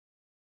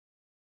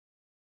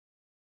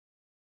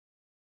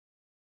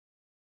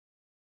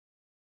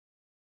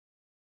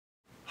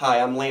Hi,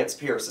 I'm Lance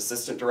Pierce,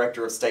 Assistant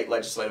Director of State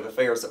Legislative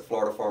Affairs at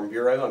Florida Farm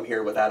Bureau. I'm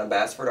here with Adam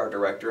Basford, our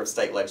Director of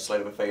State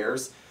Legislative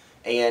Affairs.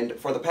 And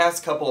for the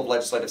past couple of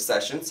legislative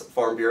sessions,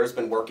 Farm Bureau has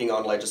been working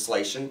on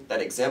legislation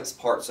that exempts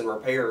parts and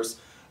repairs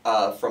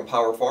from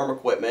power farm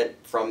equipment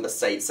from the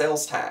state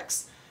sales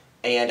tax.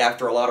 And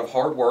after a lot of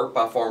hard work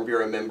by Farm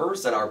Bureau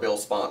members and our bill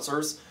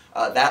sponsors,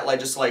 that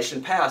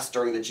legislation passed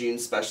during the June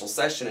special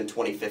session in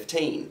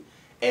 2015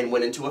 and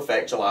went into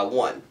effect July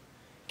 1.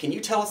 Can you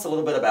tell us a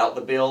little bit about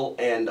the bill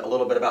and a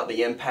little bit about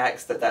the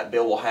impacts that that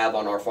bill will have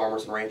on our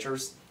farmers and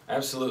ranchers?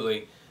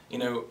 Absolutely. You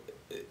know,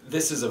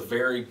 this is a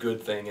very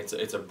good thing. It's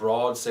a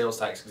broad sales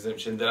tax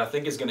exemption that I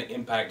think is going to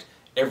impact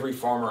every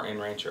farmer and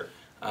rancher.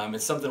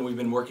 It's something we've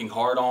been working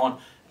hard on,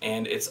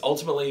 and it's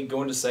ultimately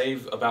going to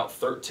save about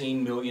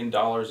 $13 million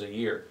a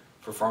year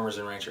for farmers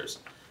and ranchers.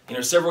 You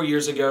know, several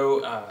years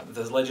ago,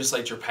 the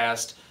legislature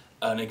passed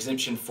an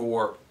exemption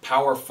for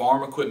power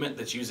farm equipment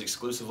that's used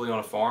exclusively on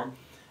a farm.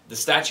 The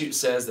statute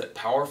says that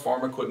power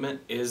farm equipment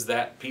is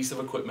that piece of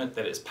equipment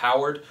that is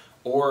powered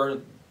or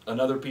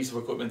another piece of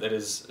equipment that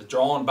is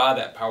drawn by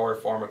that power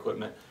farm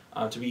equipment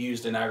to be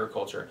used in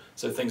agriculture.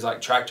 So things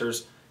like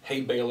tractors, hay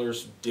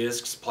balers,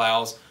 discs,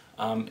 plows,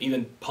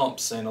 even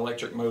pumps and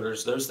electric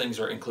motors, those things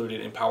are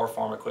included in power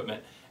farm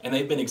equipment, and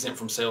they've been exempt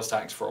from sales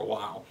tax for a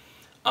while.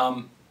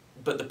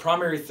 But the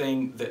primary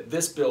thing that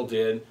this bill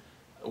did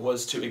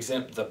was to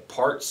exempt the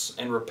parts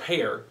and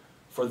repair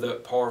for the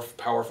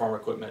power farm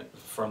equipment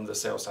from the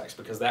sales tax,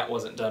 because that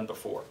wasn't done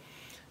before.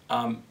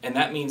 And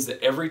that means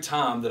that every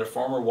time that a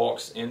farmer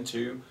walks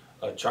into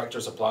a tractor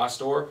supply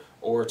store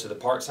or to the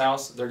parts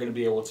house, they're going to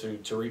be able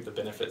to reap the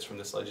benefits from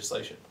this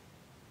legislation.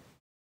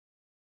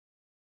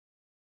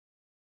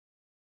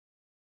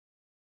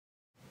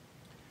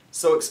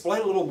 So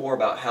explain a little more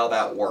about how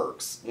that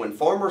works. When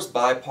farmers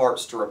buy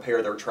parts to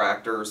repair their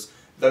tractors,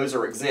 those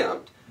are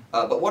exempt.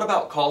 But what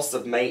about costs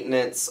of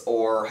maintenance,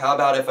 or how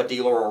about if a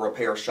dealer or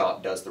repair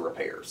shop does the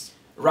repairs?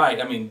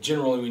 Right. I mean,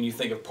 generally when you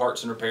think of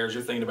parts and repairs,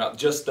 you're thinking about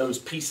just those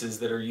pieces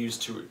that are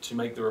used to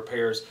make the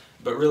repairs.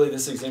 But really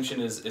this exemption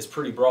is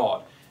pretty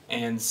broad.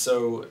 And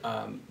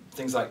so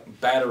things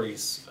like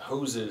batteries,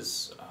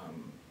 hoses,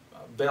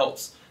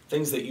 belts,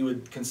 things that you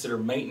would consider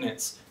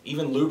maintenance,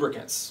 even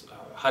lubricants,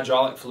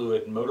 hydraulic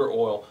fluid, motor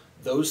oil,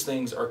 those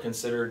things are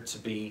considered to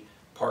be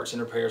parts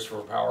and repairs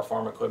for power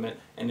farm equipment,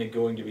 and they're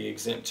going to be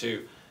exempt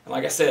too. And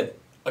like I said,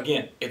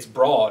 again, it's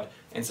broad,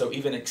 and so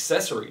even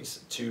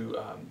accessories to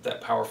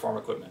that power farm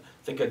equipment.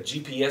 Think a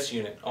GPS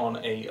unit on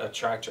a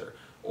tractor,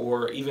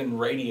 or even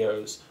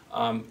radios,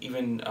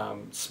 even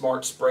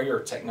smart sprayer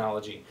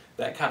technology.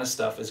 That kind of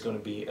stuff is going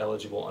to be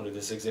eligible under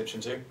this exemption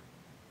too.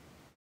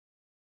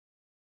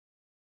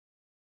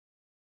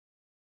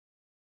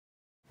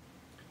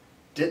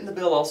 Didn't the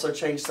bill also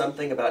change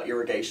something about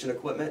irrigation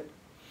equipment?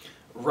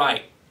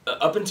 Right.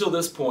 Up until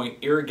this point,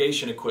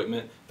 irrigation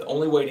equipment, the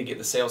only way to get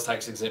the sales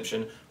tax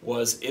exemption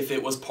was if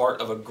it was part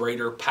of a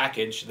greater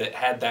package that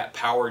had that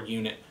power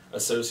unit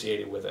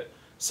associated with it.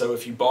 So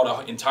if you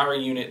bought an entire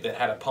unit that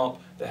had a pump,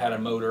 that had a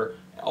motor,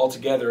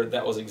 altogether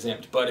that was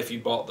exempt. But if you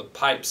bought the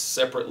pipes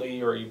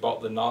separately or you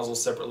bought the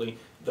nozzles separately,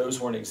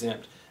 those weren't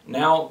exempt.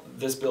 Now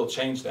this bill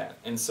changed that,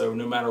 and so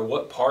no matter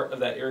what part of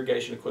that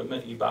irrigation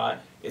equipment you buy,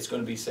 it's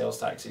going to be sales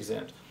tax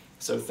exempt.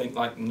 So think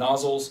like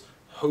nozzles,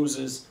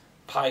 hoses,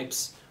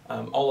 pipes,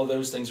 all of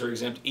those things are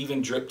exempt,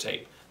 even drip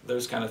tape,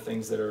 those kind of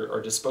things that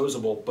are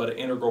disposable but an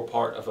integral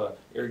part of an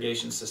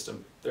irrigation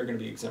system, they're going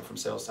to be exempt from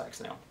sales tax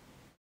now.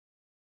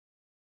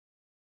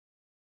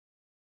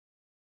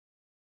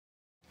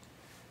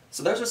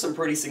 So those are some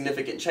pretty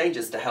significant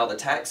changes to how the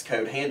tax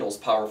code handles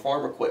power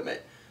farm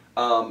equipment.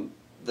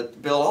 The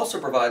bill also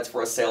provides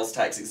for a sales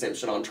tax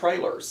exemption on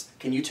trailers.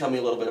 Can you tell me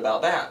a little bit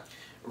about that?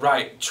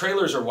 Right.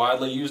 Trailers are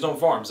widely used on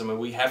farms. I mean,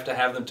 we have to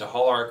have them to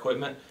haul our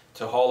equipment,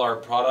 to haul our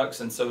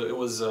products, and so it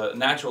was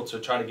natural to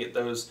try to get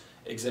those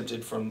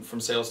exempted from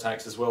sales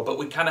tax as well. But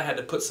we kind of had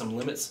to put some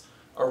limits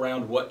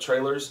around what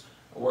trailers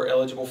were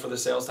eligible for the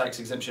sales tax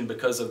exemption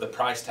because of the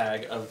price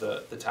tag of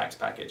the tax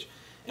package.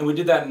 And we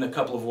did that in a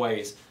couple of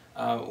ways.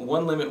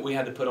 One limit we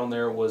had to put on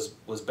there was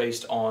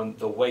based on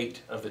the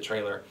weight of the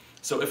trailer.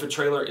 So if a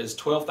trailer is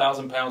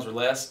 12,000 pounds or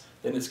less,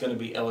 then it's going to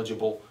be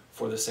eligible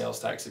for the sales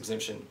tax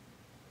exemption.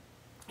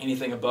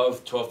 Anything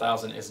above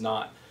 12,000 is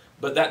not.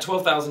 But that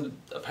 12,000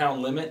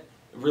 pound limit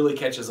really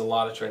catches a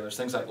lot of trailers.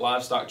 Things like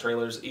livestock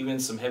trailers, even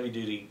some heavy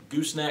duty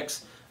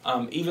goosenecks,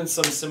 even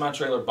some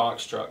semi-trailer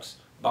box trucks,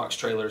 box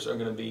trailers are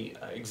going to be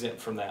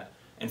exempt from that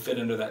and fit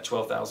under that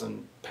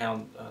 12,000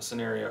 pound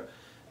scenario.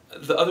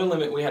 The other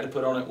limit we had to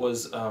put on it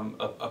was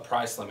a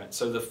price limit.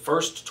 So the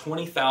first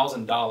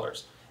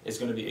 $20,000 is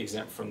going to be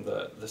exempt from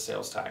the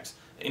sales tax.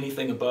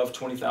 Anything above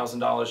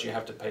 $20,000, you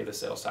have to pay the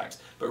sales tax.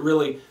 But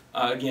really,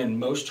 again,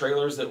 most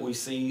trailers that we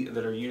see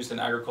that are used in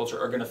agriculture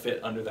are going to fit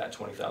under that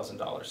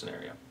 $20,000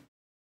 scenario.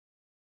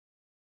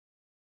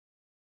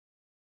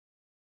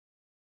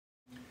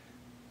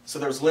 So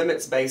there's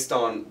limits based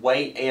on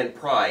weight and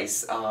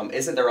price.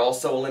 Isn't there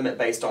also a limit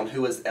based on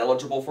who is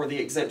eligible for the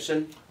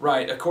exemption?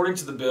 Right. According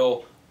to the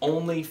bill,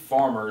 only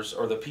farmers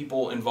or the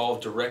people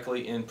involved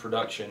directly in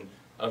production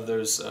of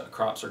those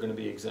crops are going to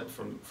be exempt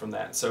from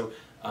that. So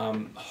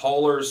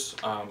haulers,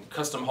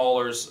 custom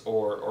haulers,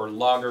 or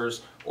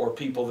loggers, or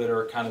people that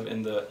are kind of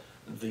in the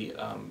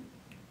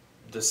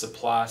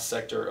supply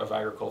sector of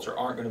agriculture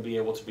aren't going to be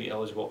able to be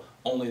eligible.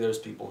 Only those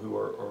people who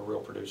are real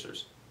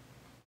producers.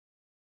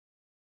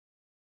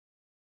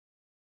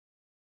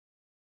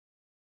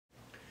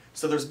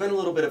 So there's been a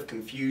little bit of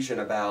confusion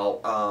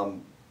about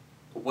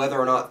whether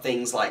or not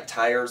things like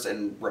tires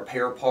and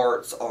repair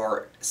parts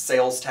are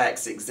sales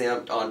tax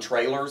exempt on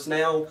trailers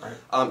now.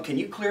 Right. Can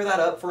you clear that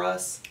up for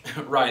us?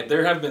 Right.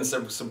 There have been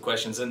some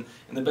questions, and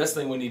the best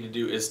thing we need to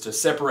do is to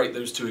separate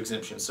those two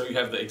exemptions. So you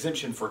have the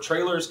exemption for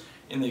trailers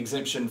and the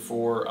exemption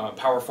for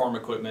power farm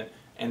equipment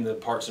and the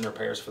parts and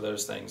repairs for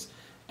those things.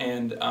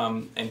 And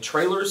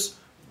trailers,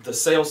 the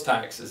sales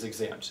tax is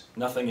exempt,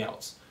 nothing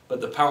else.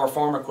 But the power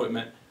farm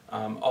equipment,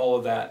 all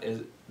of that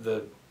is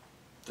the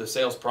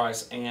sales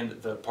price and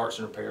the parts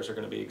and repairs are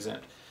going to be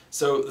exempt.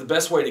 So the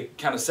best way to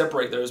kind of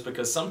separate those,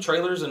 because some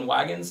trailers and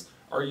wagons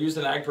are used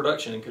in ag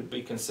production and could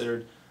be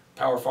considered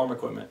power farm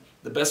equipment.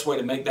 The best way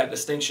to make that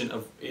distinction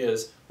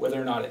is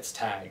whether or not it's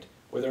tagged,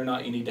 whether or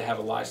not you need to have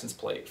a license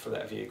plate for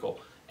that vehicle.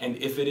 And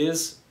if it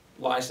is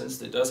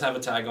licensed, it does have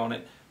a tag on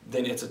it,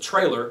 then it's a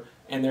trailer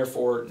and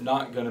therefore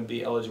not going to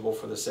be eligible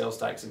for the sales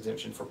tax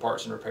exemption for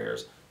parts and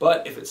repairs.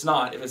 But if it's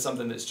not, if it's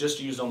something that's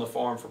just used on the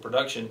farm for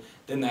production,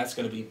 then that's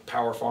going to be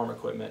power farm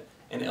equipment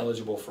and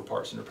eligible for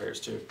parts and repairs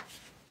too.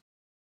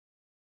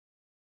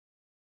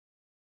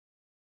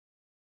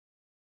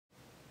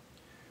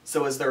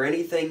 So is there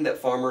anything that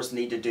farmers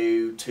need to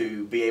do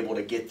to be able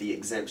to get the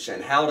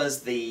exemption? How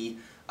does the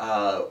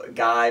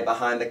guy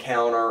behind the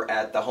counter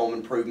at the home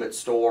improvement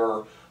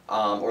store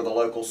or the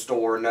local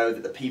store know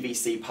that the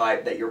PVC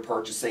pipe that you're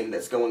purchasing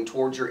that's going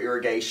towards your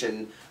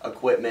irrigation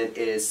equipment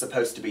is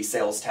supposed to be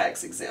sales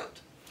tax exempt?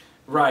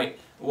 Right.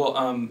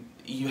 Well,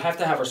 you have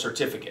to have a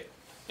certificate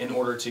in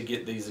order to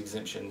get these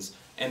exemptions.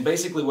 And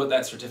basically what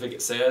that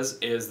certificate says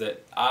is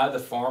that I, the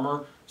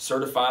farmer,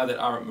 certify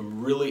that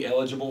I'm really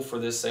eligible for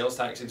this sales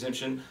tax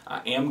exemption.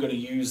 I am going to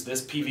use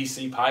this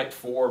PVC pipe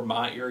for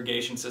my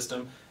irrigation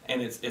system,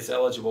 and it's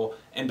eligible.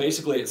 And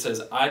basically it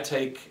says I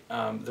take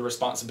the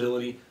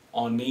responsibility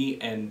on me,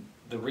 and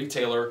the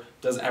retailer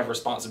doesn't have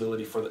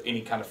responsibility for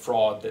any kind of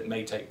fraud that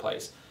may take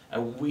place.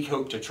 And we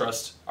hope to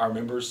trust our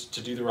members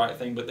to do the right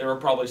thing, but there are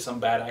probably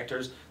some bad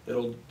actors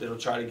that'll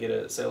try to get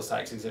a sales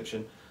tax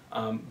exemption.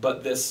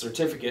 But this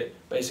certificate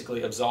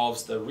basically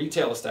absolves the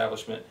retail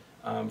establishment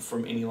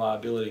from any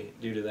liability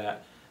due to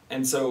that.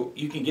 And so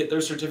you can get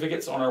those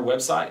certificates on our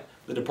website.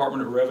 The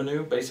Department of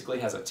Revenue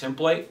basically has a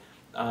template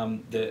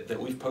that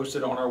we've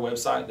posted on our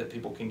website that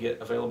people can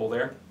get available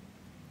there.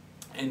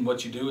 And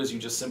what you do is you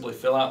just simply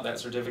fill out that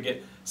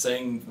certificate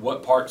saying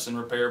what parts and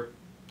repair,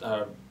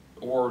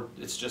 or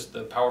it's just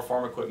the power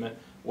farm equipment,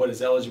 what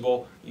is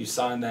eligible. You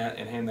sign that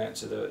and hand that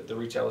to the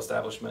retail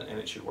establishment, and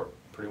it should work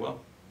pretty well.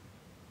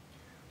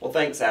 Well,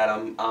 thanks,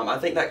 Adam. I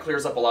think that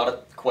clears up a lot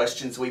of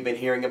questions we've been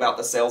hearing about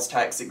the sales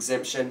tax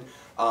exemption.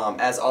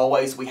 As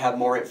always, we have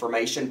more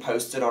information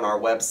posted on our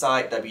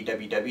website,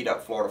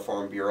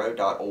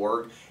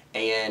 www.floridafarmbureau.org,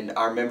 and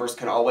our members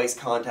can always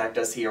contact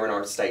us here in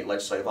our state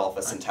legislative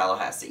office in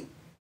Tallahassee.